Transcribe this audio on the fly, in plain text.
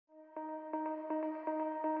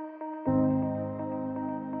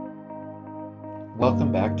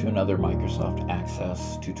Welcome back to another Microsoft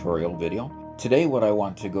Access tutorial video. Today what I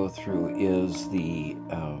want to go through is the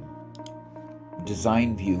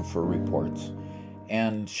design view for reports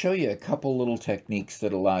and show you a couple little techniques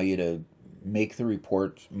that allow you to make the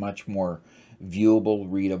report much more viewable,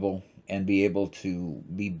 readable, and be able to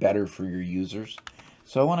be better for your users.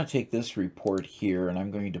 So I want to take this report here and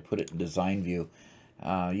I'm going to put it in design view.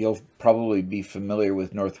 You'll probably be familiar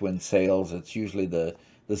with Northwind Sales. It's usually the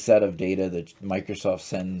set of data that Microsoft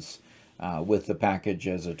sends with the package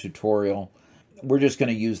as a tutorial. We're just going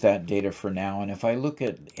to use that data for now. And if I look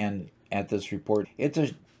at this report, it's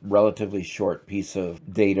a relatively short piece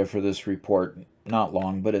of data for this report. Not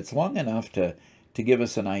long, but it's long enough to give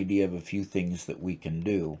us an idea of a few things that we can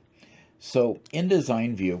do. So in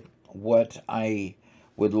design view, what I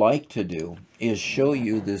would like to do is show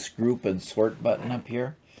you this group and sort button up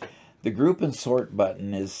here. The group and sort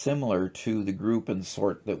button is similar to the group and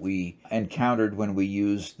sort that we encountered when we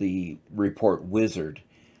used the report wizard.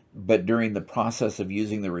 But during the process of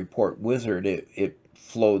using the report wizard, it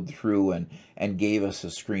flowed through and gave us a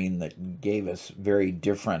screen that gave us very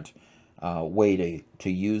different way to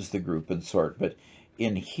use the group and sort. But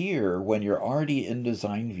in here, when you're already in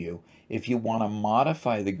design view, if you want to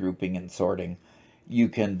modify the grouping and sorting, you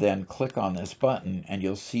can then click on this button and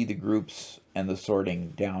you'll see the groups and the sorting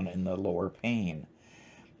down in the lower pane.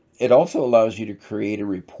 It also allows you to create a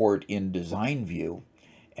report in design view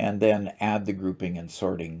and then add the grouping and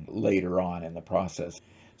sorting later on in the process.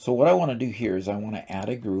 So what I want to do here is I want to add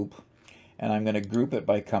a group and I'm going to group it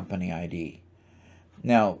by company ID.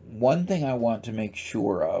 Now, one thing I want to make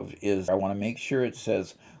sure of is I want to make sure it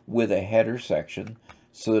says with a header section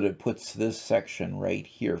so that it puts this section right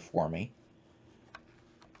here for me.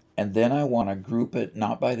 And then I want to group it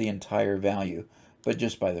not by the entire value, but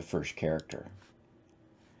just by the first character.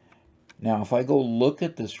 Now, if I go look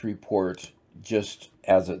at this report just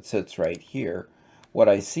as it sits right here, what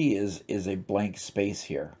I see is a blank space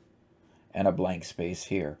here and a blank space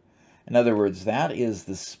here. In other words, that is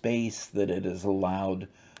the space that it is allowed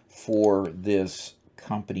for this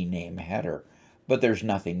company name header, but there's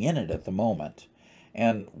nothing in it at the moment.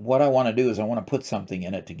 And what I want to do is I want to put something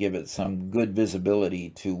in it to give it some good visibility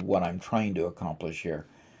to what I'm trying to accomplish here.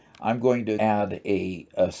 I'm going to add a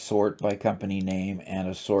sort by company name and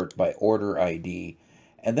a sort by order ID.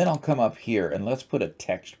 And then I'll come up here and let's put a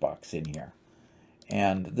text box in here.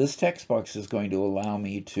 And this text box is going to allow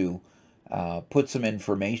me to put some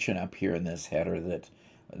information up here in this header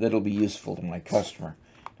that'll be useful to my customer.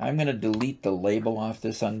 I'm going to delete the label off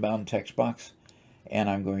this unbound text box. And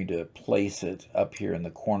I'm going to place it up here in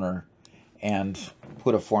the corner and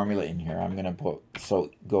put a formula in here. I'm going to put,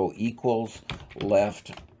 so go equals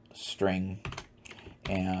left string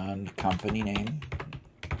and company name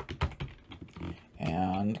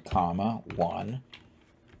and comma 1.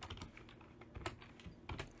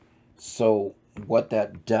 So what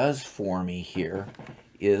that does for me here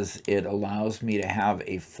is it allows me to have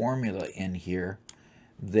a formula in here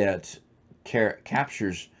that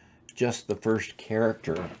captures just the first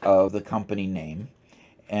character of the company name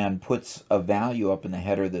and puts a value up in the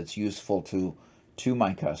header that's useful to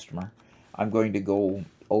my customer. I'm going to go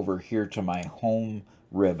over here to my home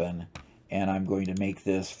ribbon and I'm going to make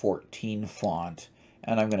this 14 font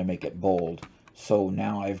and I'm going to make it bold. So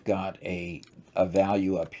now I've got a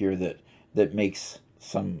value up here that makes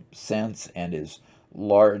some sense and is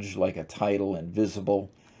large like a title and visible.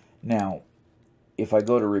 Now, if I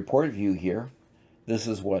go to report view here, this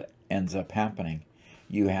is what ends up happening.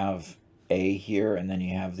 You have A here and then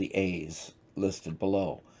you have the A's listed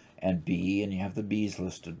below and B and you have the B's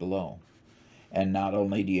listed below. And not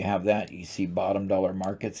only do you have that, you see bottom dollar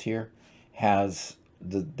markets here has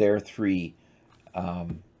their three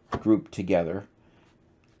grouped together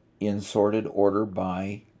in sorted order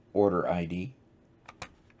by order ID.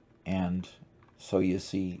 And so you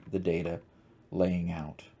see the data laying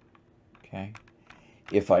out. Okay.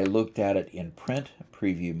 If I looked at it in print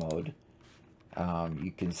preview mode,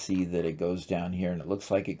 you can see that it goes down here and it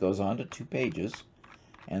looks like it goes on to 2 pages.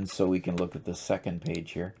 And so we can look at the second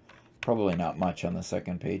page here. Probably not much on the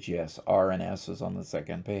second page. Yes, R and S is on the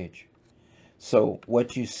second page. So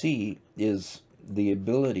what you see is the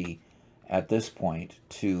ability at this point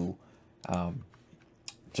to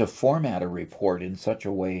format a report in such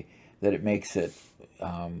a way that it makes it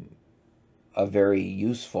a very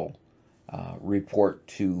useful report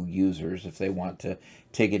to users if they want to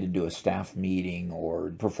take it into a staff meeting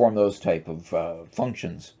or perform those type of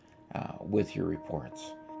functions with your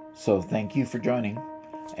reports. So thank you for joining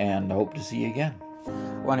and I hope to see you again.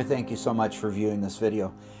 I want to thank you so much for viewing this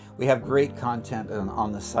video. We have great content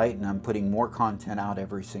on the site, and I'm putting more content out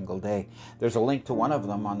every single day. There's a link to one of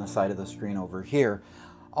them on the side of the screen over here.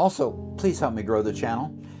 Also, please help me grow the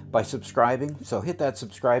channel by subscribing. So hit that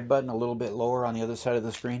subscribe button a little bit lower on the other side of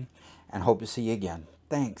the screen, and hope to see you again.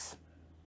 Thanks.